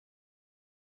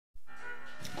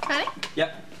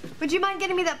Yep. Would you mind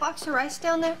getting me that box of rice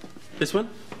down there? This one?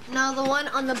 No, the one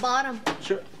on the bottom.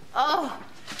 Sure. Oh,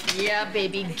 yeah,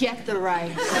 baby, get the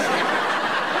rice. With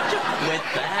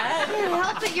that? Can't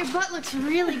help it, your butt looks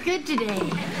really good today.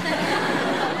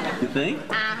 You think?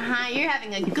 Uh-huh, you're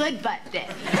having a good butt day.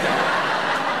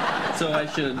 So I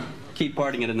should keep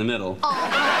parting it in the middle. Oh.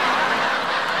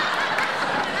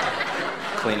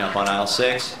 Clean up on aisle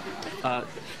 6.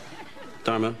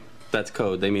 Dharma, that's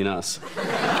code. They mean us.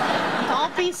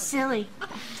 Don't be silly.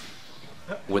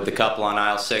 Would the couple on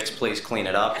aisle 6 please clean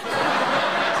it up?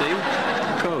 See?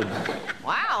 Code.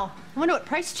 Wow. I wonder what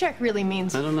price check really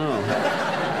means. I don't know.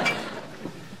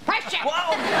 Price check!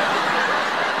 Whoa!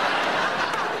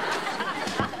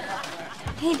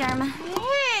 Hey, Dharma.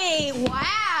 Hey,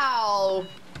 wow.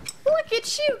 Look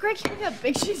at you, Greg. Look how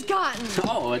big she's gotten.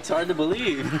 Oh, it's hard to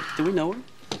believe. Do we know her?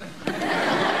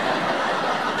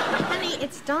 Honey,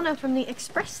 it's Donna from the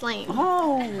Express Lane.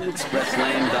 Oh, Express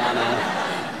Lane, Donna.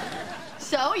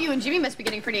 So, you and Jimmy must be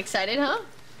getting pretty excited, huh?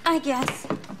 I guess.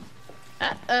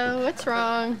 Uh-oh, what's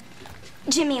wrong?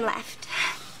 Jimmy left.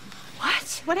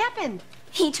 What? What happened?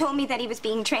 He told me that he was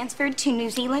being transferred to New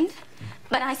Zealand,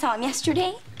 but I saw him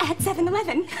yesterday at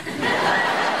 7-Eleven.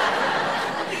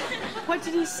 What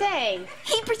did he say?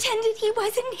 He pretended he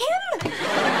wasn't him.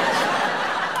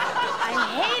 I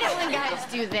hate it when guys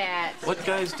do that. What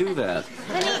guys do that?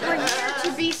 Honey, we're here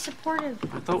to be supportive.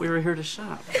 I thought we were here to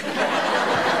shop.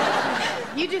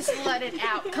 You just let it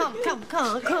out. Come.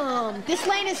 This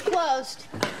lane is closed.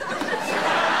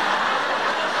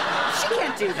 She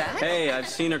can't do that. Hey, I've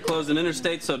seen her close an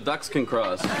interstate so ducks can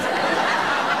cross.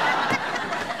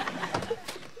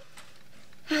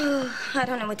 I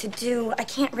don't know what to do. I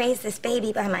can't raise this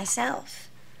baby by myself.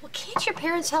 Well, can't your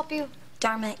parents help you?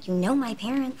 Dharma, you know my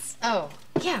parents. Oh,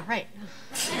 yeah, right.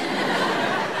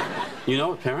 You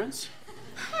know her parents?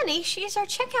 Honey, she's our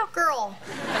checkout girl.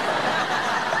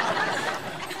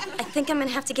 I think I'm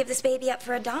gonna have to give this baby up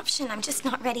for adoption. I'm just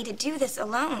not ready to do this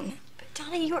alone. But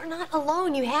Donna, you are not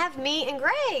alone. You have me and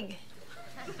Greg.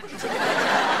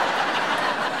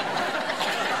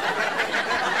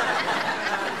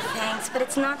 Thanks, but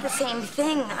it's not the same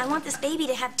thing. I want this baby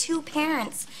to have 2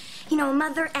 parents. You know, a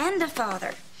mother and a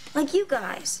father. Like you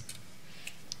guys.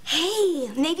 Hey,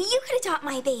 maybe you could adopt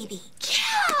my baby. Yeah!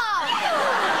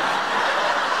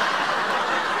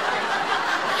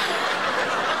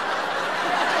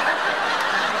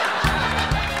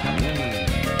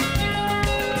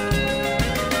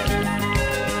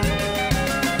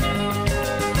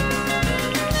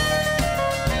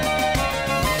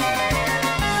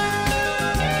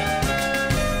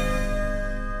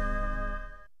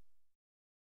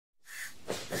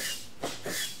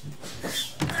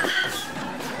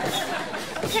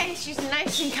 Okay, she's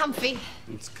nice and comfy.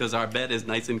 It's because our bed is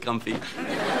nice and comfy.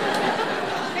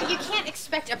 Greg, you can't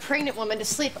expect a pregnant woman to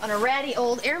sleep on a ratty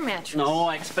old air mattress. No,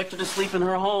 I expect her to sleep in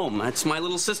her home. That's my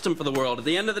little system for the world. At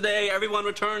the end of the day, everyone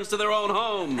returns to their own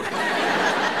home.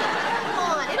 Come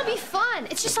on, it'll be fun.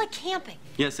 It's just like camping.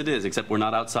 Yes, it is, except we're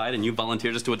not outside and you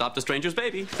volunteered us to adopt a stranger's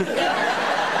baby.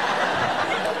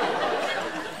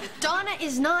 Donna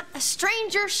is not a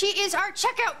stranger. She is our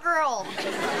checkout girl.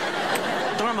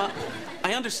 Dharma,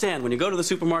 I understand when you go to the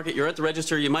supermarket, you're at the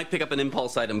register, you might pick up an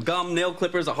impulse item. Gum, nail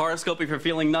clippers, a horoscope if you're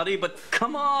feeling nutty, but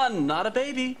come on, not a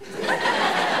baby.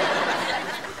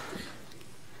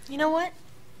 You know what?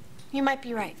 You might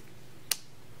be right.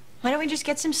 Why don't we just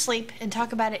get some sleep and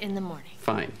talk about it in the morning?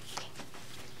 Fine.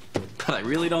 But I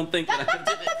really don't think that I can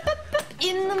do it.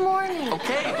 In the morning.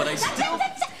 Okay, but I still...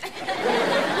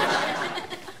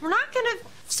 We're not gonna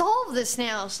solve this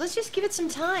now, so let's just give it some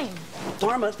time.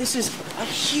 Dharma, this is a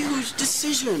huge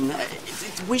decision.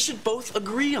 We should both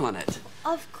agree on it.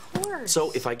 Of course. So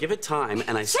if I give it time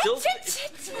and I still... Forget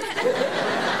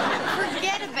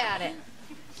about it.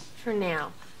 For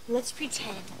now, let's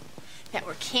pretend that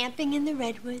we're camping in the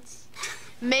redwoods,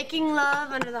 making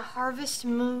love under the harvest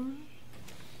moon.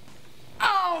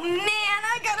 Oh, man,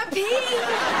 I gotta pee.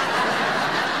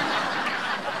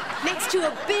 Next to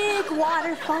a big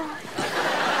waterfall.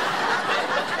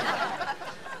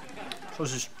 So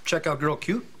is this checkout girl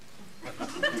cute?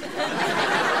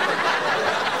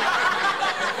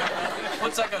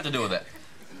 What's that got to do with it?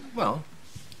 Well,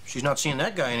 she's not seeing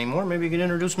that guy anymore. Maybe you could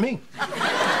introduce me.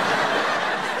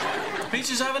 Peach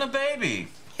is having a baby.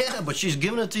 Yeah, but she's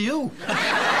giving it to you.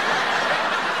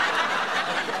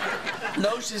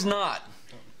 No, she's not.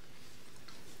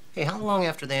 Hey, how long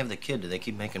after they have the kid do they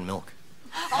keep making milk?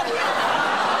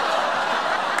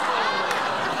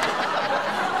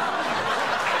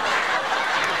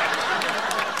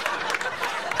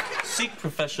 Seek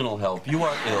professional help. You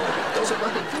are ill. Doesn't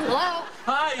matter. Hello?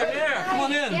 Hi, you're here. Come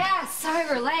on in. Yeah, sorry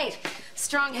we're late.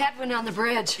 Strong headwind on the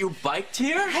bridge. You biked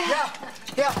here?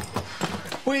 Yeah.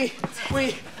 We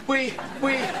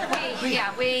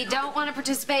don't want to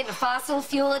participate in a fossil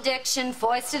fuel addiction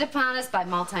foisted upon us by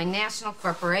multinational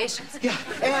corporations. Yeah,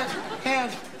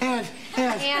 and.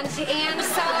 And so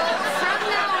from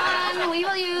now on, we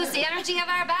will use the energy of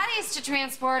our bodies to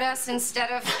transport us instead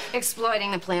of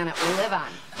exploiting the planet we live on.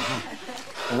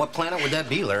 Well, what planet would that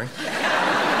be, Larry?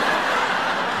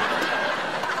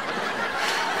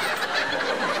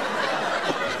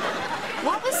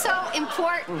 What was so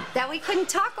important that we couldn't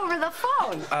talk over the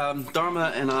phone?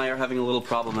 Dharma and I are having a little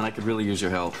problem, and I could really use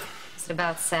your help. Is it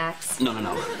about sex? No.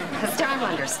 Because Dharma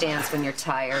understands when you're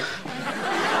tired.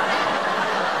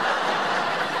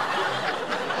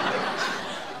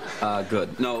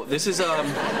 Good. No, this is,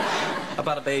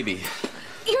 about a baby.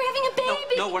 You're having a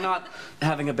baby? No, we're not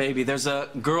having a baby. There's a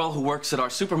girl who works at our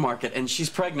supermarket, and she's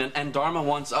pregnant, and Dharma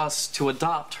wants us to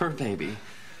adopt her baby.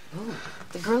 Oh,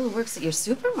 the girl who works at your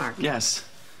supermarket? Yes.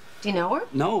 Do you know her?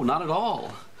 No, not at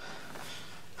all.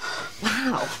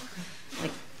 Wow.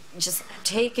 Like, just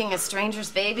taking a stranger's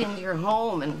baby into your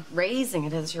home and raising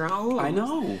it as your own. I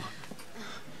know.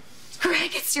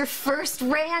 Greg, it's your first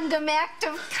random act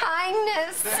of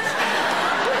kindness.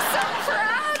 We're so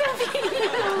proud of you.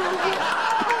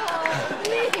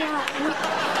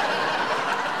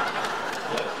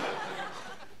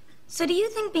 So do you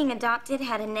think being adopted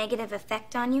had a negative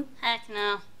effect on you? Heck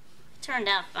no. It turned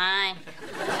out fine.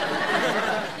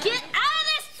 Get out of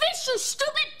this fish, you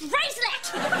stupid bracelet!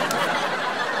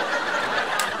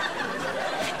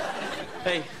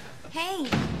 Hey. Hey,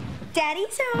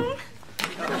 Daddy's home.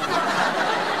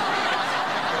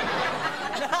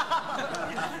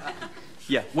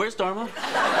 Yeah, where's Dharma?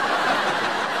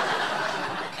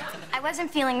 I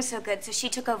wasn't feeling so good, so she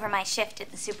took over my shift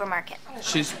at the supermarket.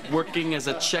 She's working as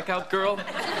a checkout girl?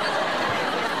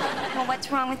 Well,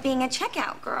 what's wrong with being a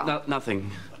checkout girl? No,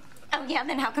 nothing. Oh, yeah,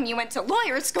 then how come you went to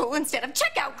lawyer school instead of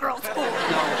checkout girl school?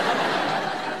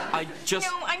 I just...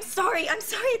 No, I'm sorry.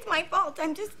 It's my fault.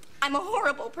 I'm a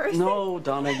horrible person. No,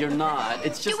 Donna, you're not.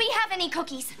 It's just... Do we have any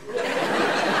cookies?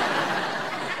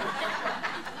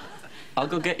 I'll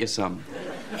go get you some.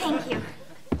 Thank you.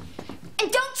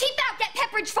 And don't cheap out, get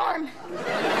Pepperidge Farm.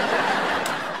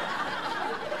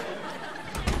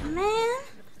 Man, I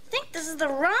think this is the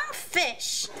wrong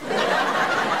fish.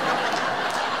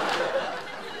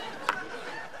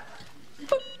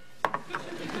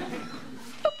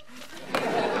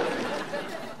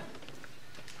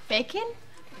 Bacon?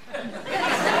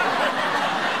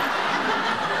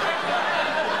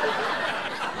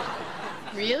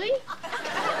 Really?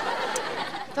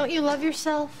 Don't you love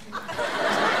yourself?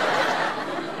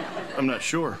 I'm not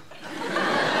sure.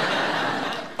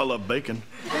 I love bacon.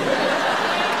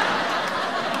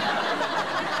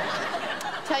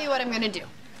 Tell you what I'm gonna do.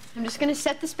 I'm just gonna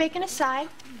set this bacon aside,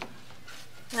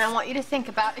 and I want you to think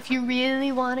about if you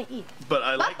really want to eat it. But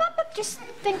I like... Just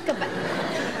think about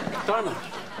it. Dharma,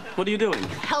 what are you doing?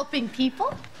 Helping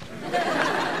people.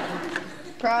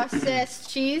 Processed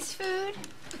cheese food.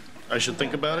 I should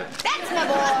think about it? That's my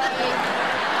boy.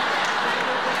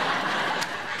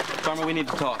 Dharma, we need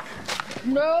to talk.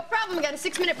 No problem. We got a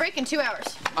 6-minute break in 2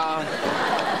 hours.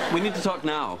 We need to talk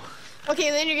now. Okay,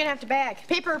 then you're gonna have to bag.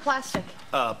 Paper or plastic?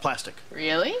 Plastic.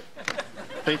 Really?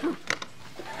 Paper?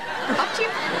 Up to you.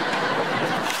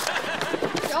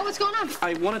 Oh, what's going on?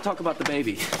 I want to talk about the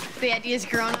baby. The idea's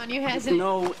grown on you, hasn't it?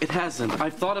 No, it hasn't.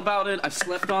 I've thought about it, I've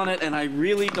slept on it, and I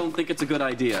really don't think it's a good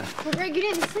idea. Well, Greg, you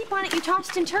didn't sleep on it. You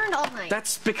tossed and turned all night.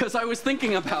 That's because I was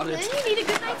thinking about it. Then you need a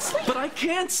good night's sleep. But I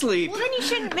can't sleep. Well, then you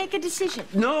shouldn't make a decision.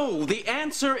 No, the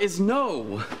answer is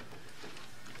no.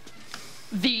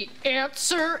 The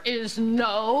answer is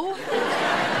no?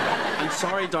 I'm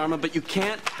sorry, Dharma, but you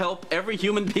can't help every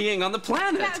human being on the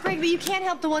planet. Yeah, Greg, but you can't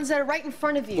help the ones that are right in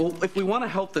front of you. Well, if we want to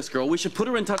help this girl, we should put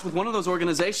her in touch with one of those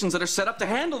organizations that are set up to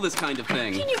handle this kind of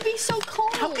thing. How can you be so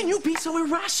cold? How can you be so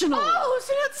irrational? Oh,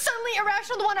 so now it's suddenly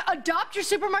irrational to want to adopt your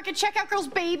supermarket checkout girl's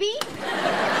baby?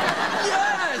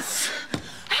 Yes!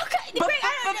 How can...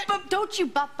 Greg, don't you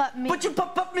butt me. But you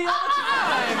butt me all the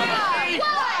time! Hey,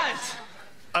 what?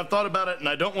 I've thought about it, and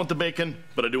I don't want the bacon,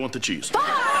 but I do want the cheese.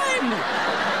 Fine!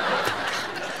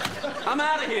 I'm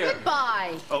out of here.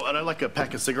 Goodbye. Oh, and I like a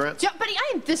pack of cigarettes. Yeah, buddy,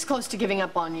 I am this close to giving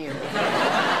up on you.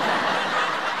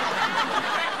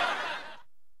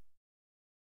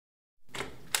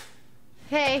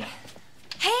 Hey.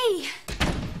 Hey,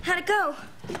 how'd it go?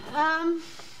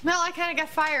 Well, I kind of got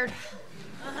fired.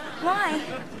 Why?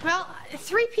 Well,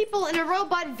 3 people in a row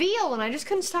bought veal, and I just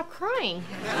couldn't stop crying.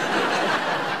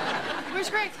 Where's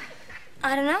Greg?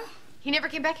 I don't know. He never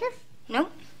came back here?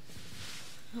 Nope.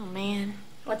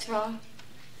 What's wrong?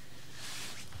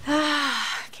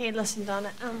 Okay, listen, Donna.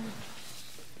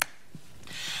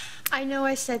 I know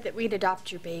I said that we'd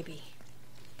adopt your baby,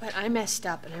 but I messed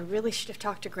up, and I really should have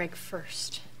talked to Greg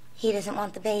first. He doesn't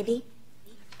want the baby?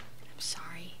 I'm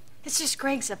sorry. It's just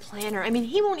Greg's a planner. I mean,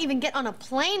 he won't even get on a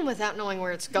plane without knowing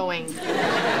where it's going.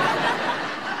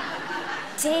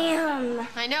 Damn.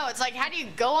 I know. It's like, how do you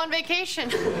go on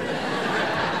vacation?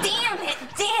 Damn it,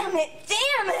 damn it,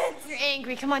 damn it! You're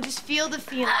angry. Come on, just feel the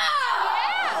feeling.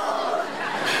 Oh!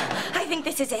 I think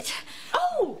this is it.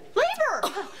 Oh, labor!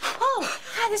 Oh,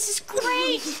 this is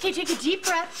great. Okay, take a deep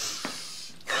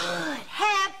breath. Good.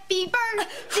 Happy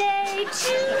birthday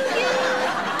to you.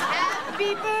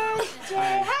 Happy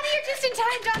birthday. Honey, you're just in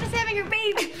time. Donna's having her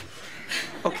baby.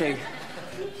 Okay,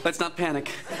 let's not panic.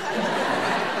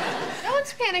 No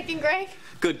one's panicking, Greg.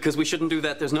 Good, because we shouldn't do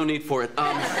that. There's no need for it.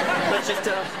 Let's just,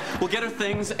 we'll get her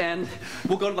things and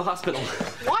we'll go to the hospital.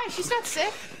 Why? She's not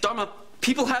sick. Dharma,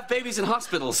 people have babies in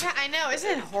hospitals. Yeah, I know.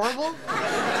 Isn't it horrible?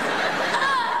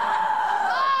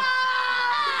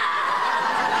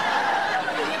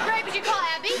 Greg, would you call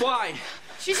Abby? Why?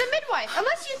 She's a midwife.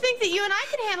 Unless you think that you and I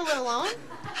can handle it alone.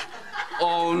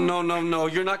 Oh, no, no, no.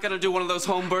 You're not going to do one of those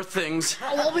home birth things.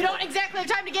 Oh, well, we don't exactly have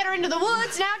time to get her into the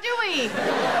woods now, do we?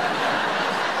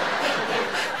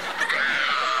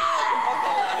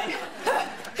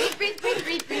 Breathe.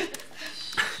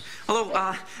 Hello,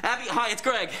 Abby. Hi, it's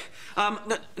Greg.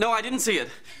 No, I didn't see it.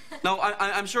 No,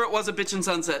 I'm sure it was a bitchin'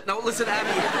 sunset. No, listen, Abby.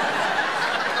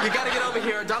 You gotta get over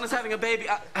here. Donna's having a baby.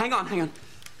 Hang on.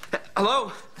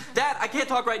 Hello? Dad, I can't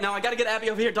talk right now. I gotta get Abby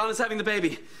over here. Donna's having the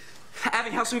baby.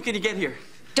 Abby, how soon can you get here?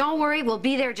 Don't worry, we'll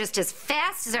be there just as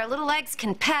fast as our little legs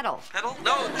can pedal. Pedal?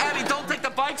 No, Abby, don't take the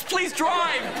bikes. Please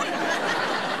drive.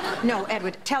 No,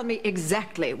 Edward, tell me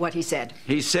exactly what he said.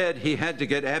 He said he had to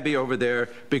get Abby over there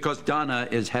because Donna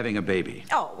is having a baby.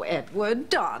 Oh, Edward,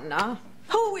 Donna.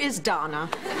 Who is Donna?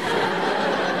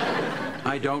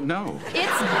 I don't know.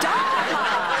 It's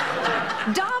Donna!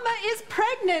 Donna is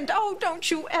pregnant. Oh, don't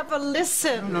you ever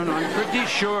listen. No, I'm pretty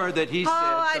sure that he said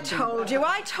I something.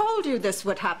 told you this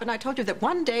would happen. I told you that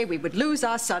one day we would lose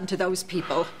our son to those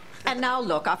people. And now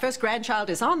look, our first grandchild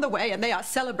is on the way and they are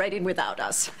celebrating without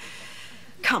us.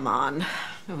 Come on.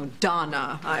 Oh,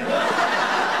 Donna,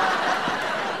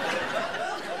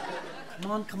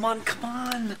 Come on.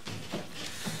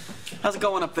 How's it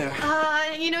going up there?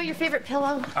 You know your favorite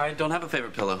pillow? I don't have a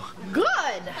favorite pillow. Good.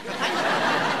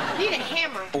 I need a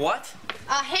hammer. What?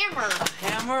 A hammer.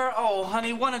 Hammer? Oh,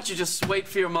 honey, why don't you just wait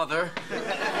for your mother?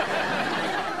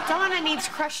 Donna needs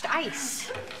crushed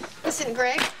ice. Listen,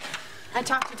 Greg, I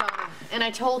talked to Donna, and I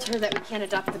told her that we can't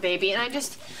adopt the baby, and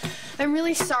I'm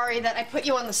really sorry that I put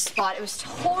you on the spot. It was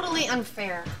totally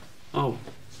unfair. Oh,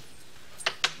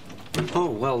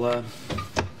 well,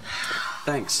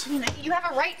 thanks. I mean, you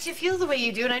have a right to feel the way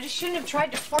you do, and I just shouldn't have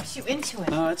tried to force you into it.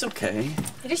 No, it's okay.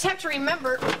 You just have to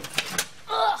remember,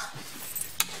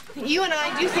 you and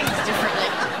I do things differently.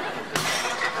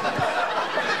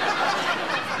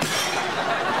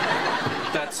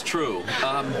 That's true.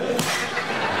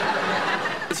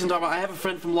 Listen, Dharma, I have a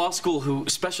friend from law school who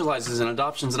specializes in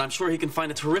adoptions, and I'm sure he can find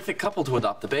a terrific couple to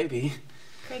adopt the baby.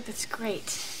 Greg, that's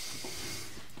great.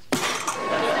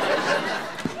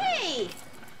 Hey!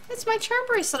 That's my charm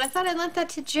bracelet. I thought I lent that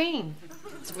to Jane.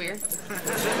 It's weird.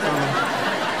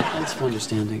 Thanks for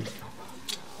understanding.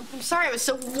 I'm sorry I was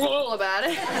so wool about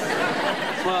it.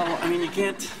 Well, I mean, you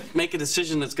can't make a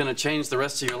decision that's going to change the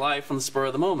rest of your life on the spur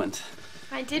of the moment.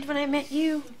 I did when I met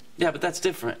you. Yeah, but that's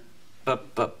different. I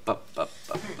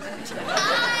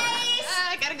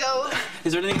gotta go.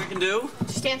 Is there anything I can do?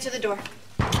 Just answer the door.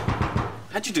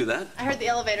 How'd you do that? I heard the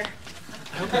elevator.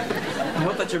 I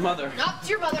hope that's your mother. No, it's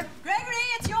your mother. Gregory,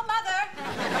 it's your mother.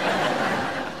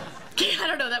 I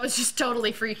don't know, that was just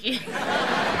totally freaky.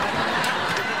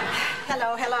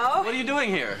 Hello. What are you doing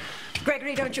here?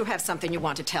 Gregory, don't you have something you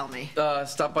want to tell me?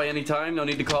 Stop by any time, no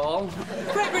need to call.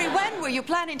 Gregory, when were you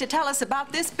planning to tell us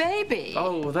about this baby?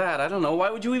 Oh, that, I don't know.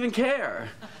 Why would you even care?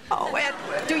 Oh,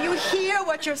 Edward, do you hear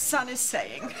what your son is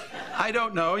saying? I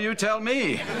don't know. You tell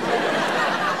me.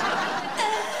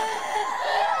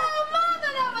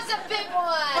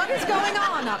 What is going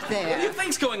on up there? What do you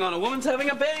think's going on? A woman's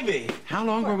having a baby. How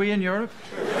long were we in Europe?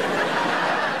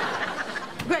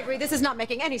 Gregory, this is not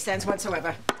making any sense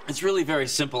whatsoever. It's really very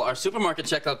simple. Our supermarket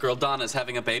checkout girl, Donna, is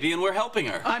having a baby, and we're helping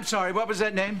her. I'm sorry, what was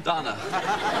that name? Donna.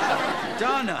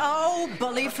 Donna. Oh,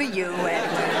 bully for you,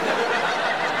 Edward.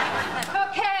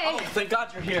 Okay. Oh, thank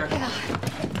God you're here.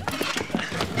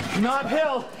 Knob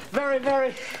Hill. Very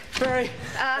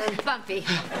Bumpy.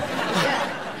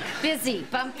 Busy,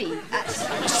 bumpy.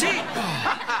 See?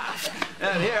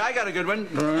 Here, I got a good one.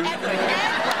 Edward.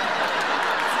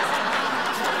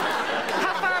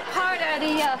 How far apart are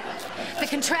the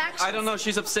contractions? I don't know.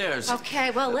 She's upstairs.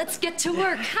 Okay, well, let's get to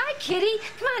work. Hi, Kitty.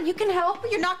 Come on, you can help.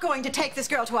 You're not going to take this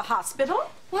girl to a hospital?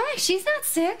 Why? She's not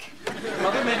sick.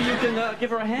 Mother, maybe you can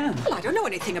give her a hand. Well, I don't know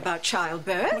anything about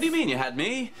childbirth. What do you mean? You had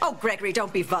me? Oh, Gregory,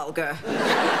 don't be vulgar.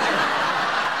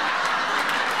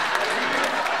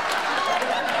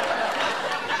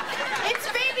 It's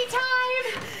baby time!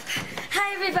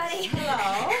 Hi, everybody.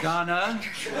 Hello. Donna.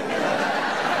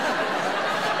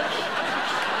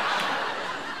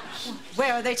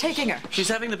 Where are they taking her? She's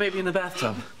having the baby in the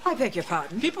bathtub. I beg your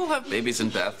pardon. People have babies in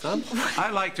bathtubs.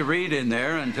 I like to read in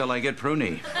there until I get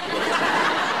pruny.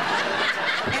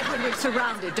 Edward, we're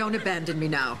surrounded. Don't abandon me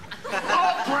now.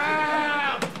 Oh,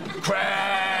 crap!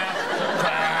 Crap!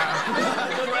 Crap!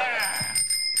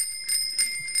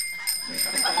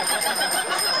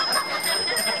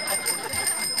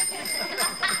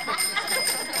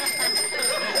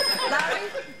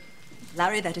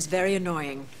 Larry, that is very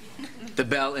annoying. The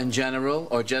bell in general,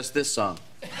 or just this song?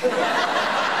 Edward,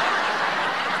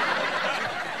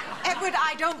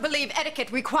 I don't believe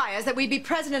etiquette requires that we be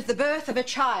present at the birth of a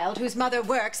child whose mother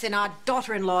works in our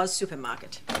daughter-in-law's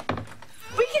supermarket.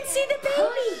 We can see the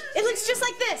baby! It looks just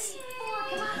like this.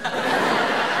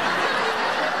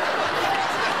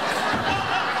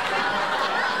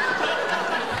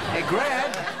 Hey,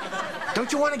 Greg, don't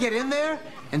you want to get in there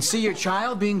and see your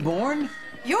child being born?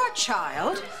 Your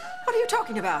child? What are you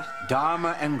talking about?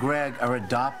 Dharma and Greg are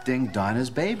adopting Donna's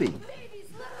baby.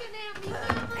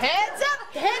 Heads up!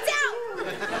 Heads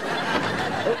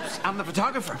out! Oops, I'm the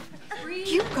photographer.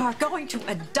 You are going to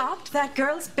adopt that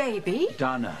girl's baby?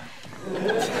 Donna.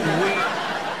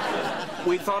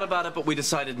 We thought about it, but we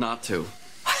decided not to.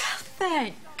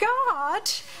 Thank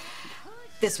God.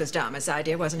 This was Dharma's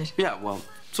idea, wasn't it? Yeah, well,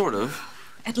 sort of.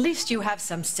 At least you have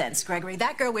some sense, Gregory.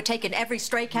 That girl would take in every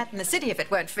stray cat in the city if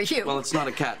it weren't for you. Well, it's not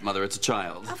a cat, Mother. It's a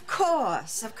child. Of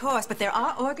course. But there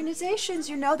are organizations,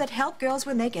 you know, that help girls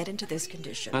when they get into this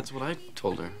condition. That's what I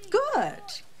told her. Good.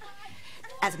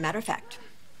 As a matter of fact,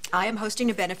 I am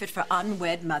hosting a benefit for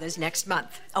unwed mothers next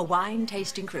month, a wine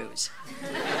tasting cruise.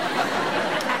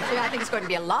 Actually, I think it's going to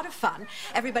be a lot of fun.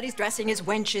 Everybody's dressing as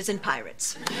wenches and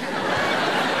pirates.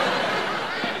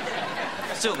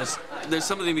 Still, there's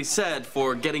something to be said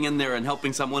for getting in there and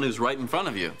helping someone who's right in front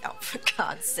of you. Oh, for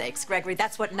God's sakes, Gregory,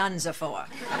 that's what nuns are for.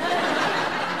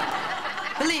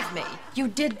 Believe me, you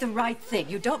did the right thing.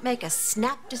 You don't make a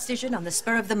snap decision on the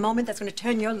spur of the moment that's going to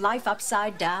turn your life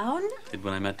upside down. Did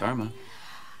when I met Dharma.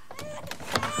 We've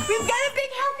got a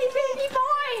big happy baby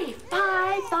boy!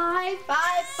 5, 5,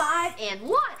 5, 5, and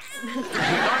 1.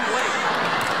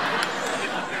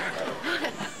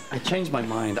 I changed my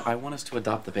mind. I want us to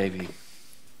adopt the baby.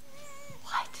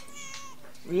 What?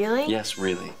 Really? Yes,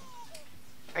 really.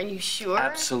 Are you sure?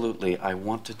 Absolutely. I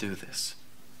want to do this.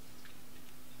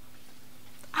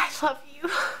 I love you.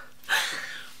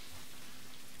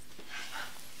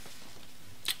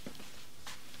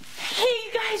 Hey,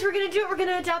 you guys, we're gonna do it. We're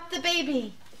gonna adopt the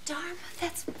baby. Dharma,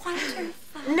 that's wonderful.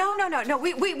 No.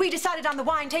 We decided on the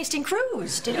wine tasting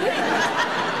cruise, didn't we?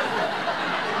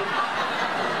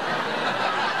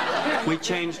 We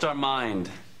changed our mind.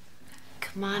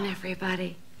 Come on,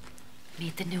 everybody.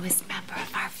 Meet the newest member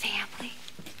of our family.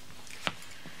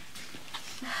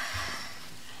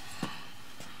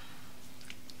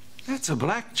 That's a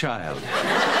black child.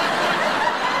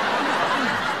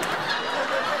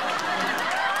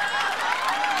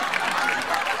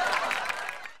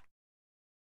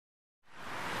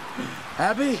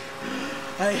 Abby,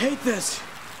 I hate this.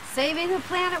 Saving the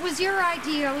planet was your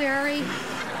idea, Larry.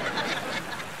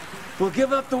 We'll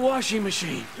give up the washing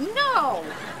machine. No!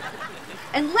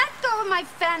 And let go of my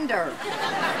fender.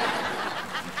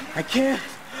 I can't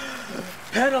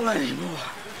pedal anymore.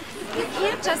 You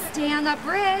can't just stay on the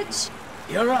bridge.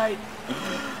 You're right.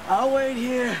 I'll wait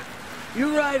here.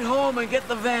 You ride home and get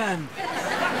the van.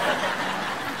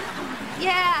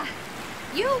 Yeah.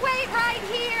 You wait right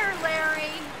here,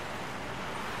 Larry.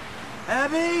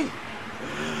 Abby?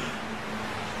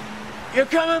 You're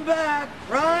coming back,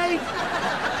 right?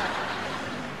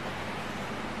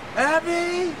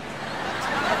 Abby?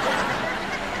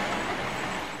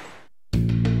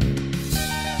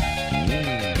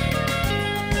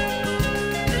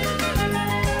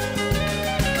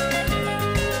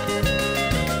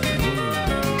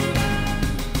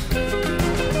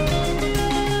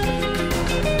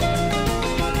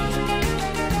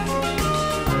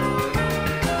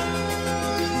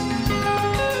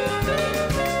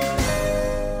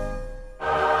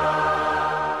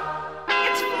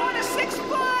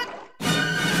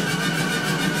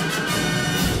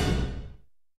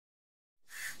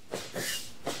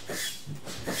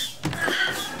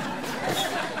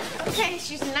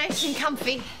 she's nice and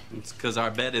comfy. It's because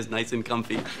our bed is nice and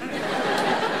comfy.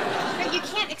 But you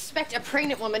can't expect a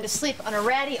pregnant woman to sleep on a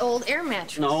ratty old air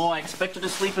mattress. No, I expect her to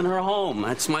sleep in her home.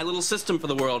 That's my little system for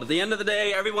the world. At the end of the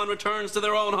day, everyone returns to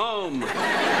their own home.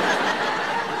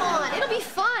 Come on, it'll be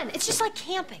fun. It's just like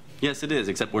camping. Yes, it is,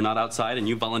 except we're not outside and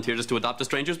you volunteered us to adopt a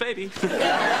stranger's baby.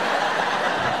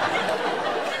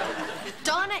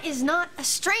 Donna is not a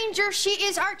stranger. She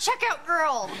is our checkout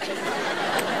girl.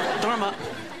 Dharma,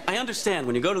 I understand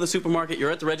when you go to the supermarket,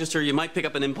 you're at the register, you might pick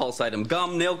up an impulse item.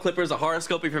 Gum, nail clippers, a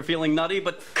horoscope if you're feeling nutty,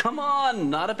 but come on,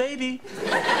 not a baby.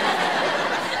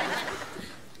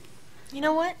 You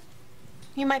know what?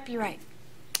 You might be right.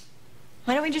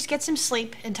 Why don't we just get some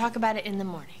sleep and talk about it in the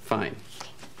morning? Fine.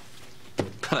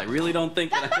 But I really don't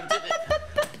think that I did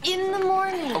it. In the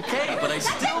morning. Okay, but I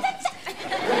still...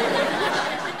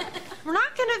 We're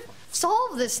not gonna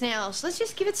solve this now, so let's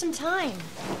just give it some time.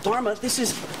 Dharma, this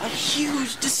is a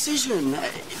huge decision.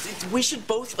 We should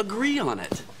both agree on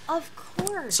it. Of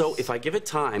course. So if I give it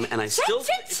time and I still...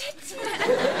 Forget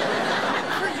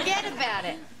about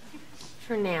it.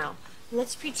 For now,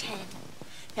 let's pretend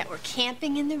that we're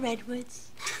camping in the redwoods,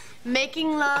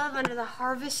 making love under the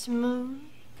harvest moon.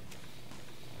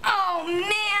 Oh, man,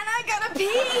 I gotta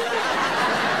pee.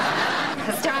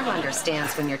 Because Dharma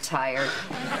understands when you're tired.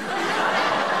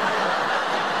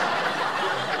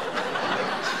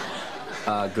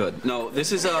 Good. No,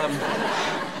 this is,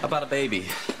 about a baby.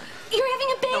 You're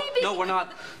having a baby? No, we're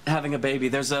not having a baby.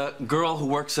 There's a girl who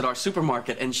works at our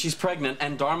supermarket, and she's pregnant,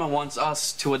 and Dharma wants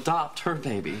us to adopt her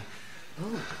baby.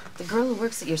 Oh, the girl who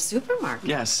works at your supermarket?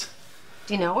 Yes.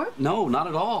 Do you know her? No, not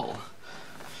at all.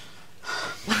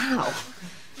 Wow.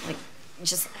 Like,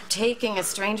 just taking a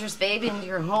stranger's baby into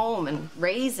your home and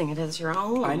raising it as your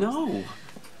own. I know.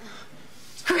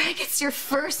 Greg, it's your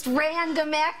first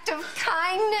random act of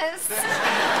kindness.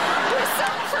 We're so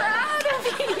proud of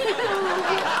you.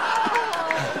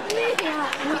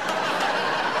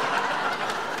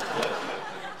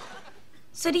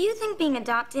 So do you think being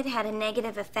adopted had a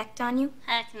negative effect on you?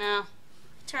 Heck no.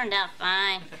 Turned out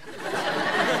fine.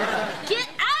 Get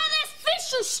out of this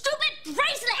fish, you stupid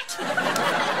bracelet!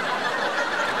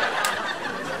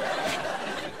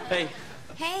 Hey.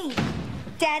 Hey,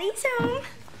 Daddy's home.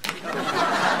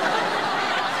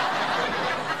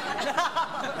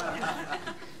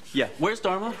 Yeah, where's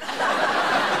Dharma?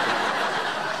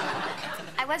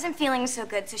 I wasn't feeling so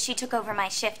good, so she took over my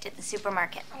shift at the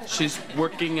supermarket. She's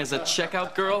working as a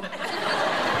checkout girl?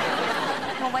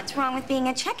 Well, what's wrong with being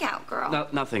a checkout girl? No,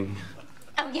 nothing.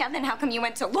 Oh, yeah, then how come you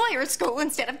went to lawyer school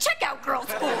instead of checkout girl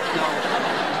school?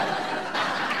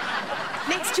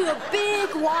 Next to a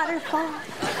big waterfall.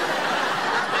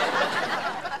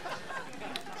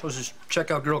 So is this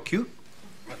checkout girl cute?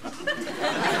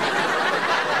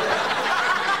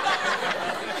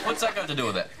 What's that got to do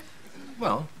with it?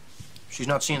 Well, she's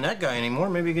not seeing that guy anymore.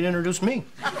 Maybe you can introduce me.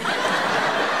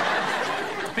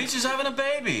 Peach is having a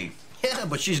baby. Yeah,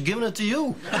 but she's giving it to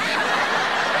you.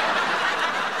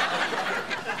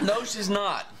 No, she's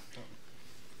not.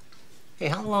 Hey,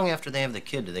 how long after they have the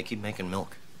kid do they keep making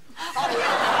milk?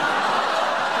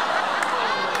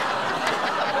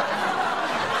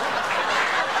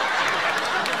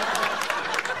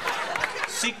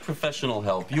 Seek professional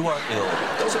help. You are ill.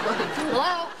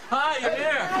 Hello? Hi, you're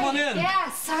here. Come on in. Yeah,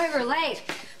 sorry we're late.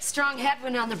 Strong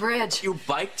headwind on the bridge. You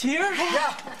biked here?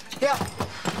 Yeah.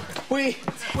 We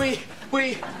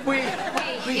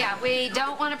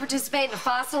don't want to participate in the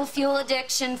fossil fuel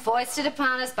addiction foisted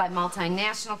upon us by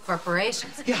multinational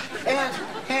corporations. Yeah,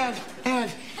 and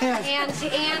And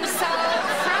so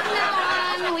from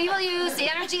now on, we will use the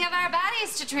energy of our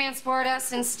bodies to transport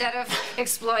us instead of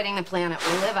exploiting the planet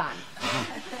we live on.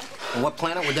 Well, what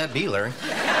planet would that be, Larry?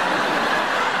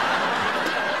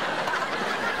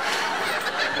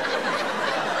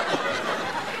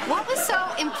 What was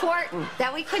so important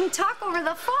that we couldn't talk over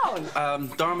the phone?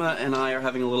 Dharma and I are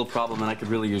having a little problem, and I could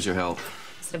really use your help.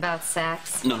 Is it about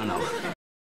sex? No.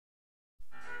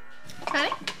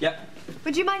 Honey? Yep.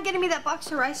 Would you mind getting me that box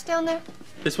of rice down there?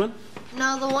 This one?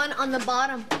 No, the one on the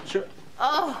bottom. Sure.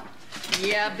 Oh,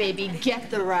 yeah, baby, get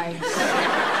the rice. With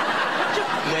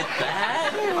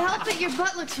that? Can't help it, your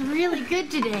butt looks really good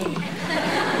today.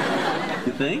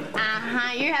 You think?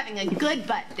 Uh-huh, you're having a good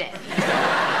butt day.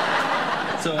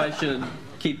 So I should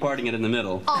keep parting it in the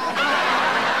middle.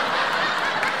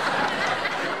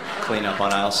 Clean up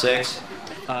on aisle 6.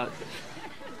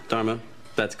 Dharma,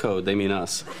 that's code. They mean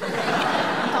us.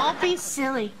 Don't be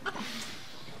silly.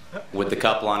 Would the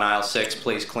couple on aisle 6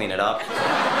 please clean it up?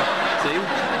 See?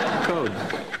 Code.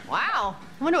 Wow.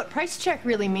 I wonder what price check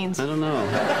really means. I don't know.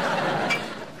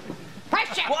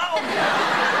 Price check! Whoa!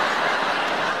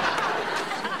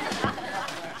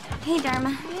 Hey, Dharma.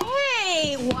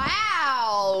 Hey,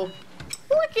 wow.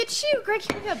 Look at you, Greg.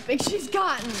 Look how big she's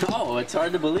gotten. Oh, it's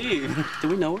hard to believe. Do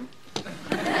we know her?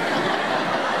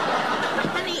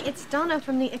 Honey, it's Donna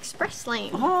from the Express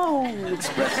Lane. Oh,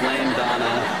 Express Lane,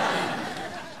 Donna.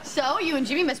 So, you and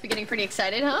Jimmy must be getting pretty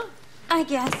excited, huh? I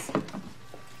guess.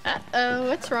 Uh-oh,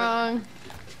 what's wrong?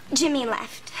 Jimmy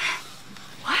left.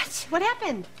 What? What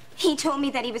happened? He told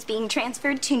me that he was being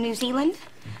transferred to New Zealand,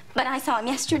 but I saw him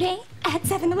yesterday at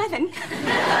 7-Eleven.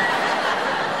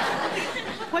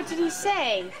 What did he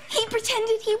say? He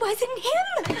pretended he wasn't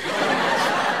him.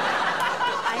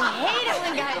 I hate it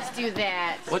when guys do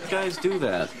that. What guys do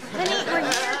that? Honey, we're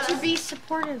here to be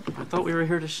supportive. I thought we were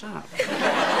here to shop.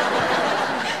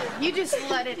 You just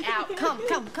let it out.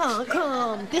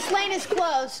 Come. This lane is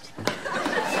closed.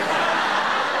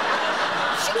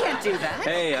 She can't do that.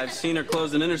 Hey, I've seen her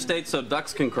close an interstate so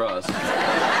ducks can cross.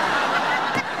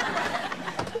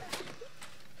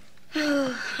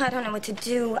 I don't know what to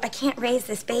do. I can't raise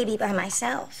this baby by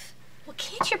myself. Well,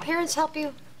 can't your parents help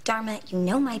you? Dharma, you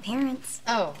know my parents.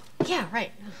 Oh, yeah,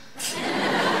 right.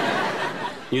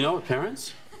 You know her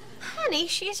parents? Honey,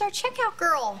 she's our checkout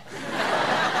girl.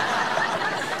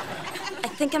 I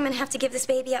think I'm gonna have to give this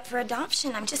baby up for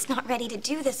adoption. I'm just not ready to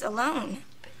do this alone.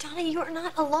 But Donna, you're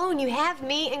not alone. You have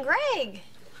me and Greg.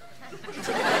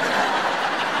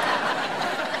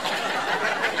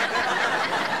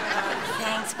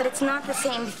 Thanks, but it's not the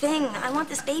same thing. I want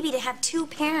this baby to have two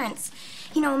parents.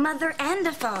 You know, a mother and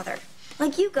a father.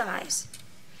 Like you guys.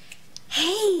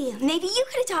 Hey, maybe you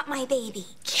could adopt my baby.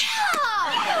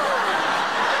 Yeah!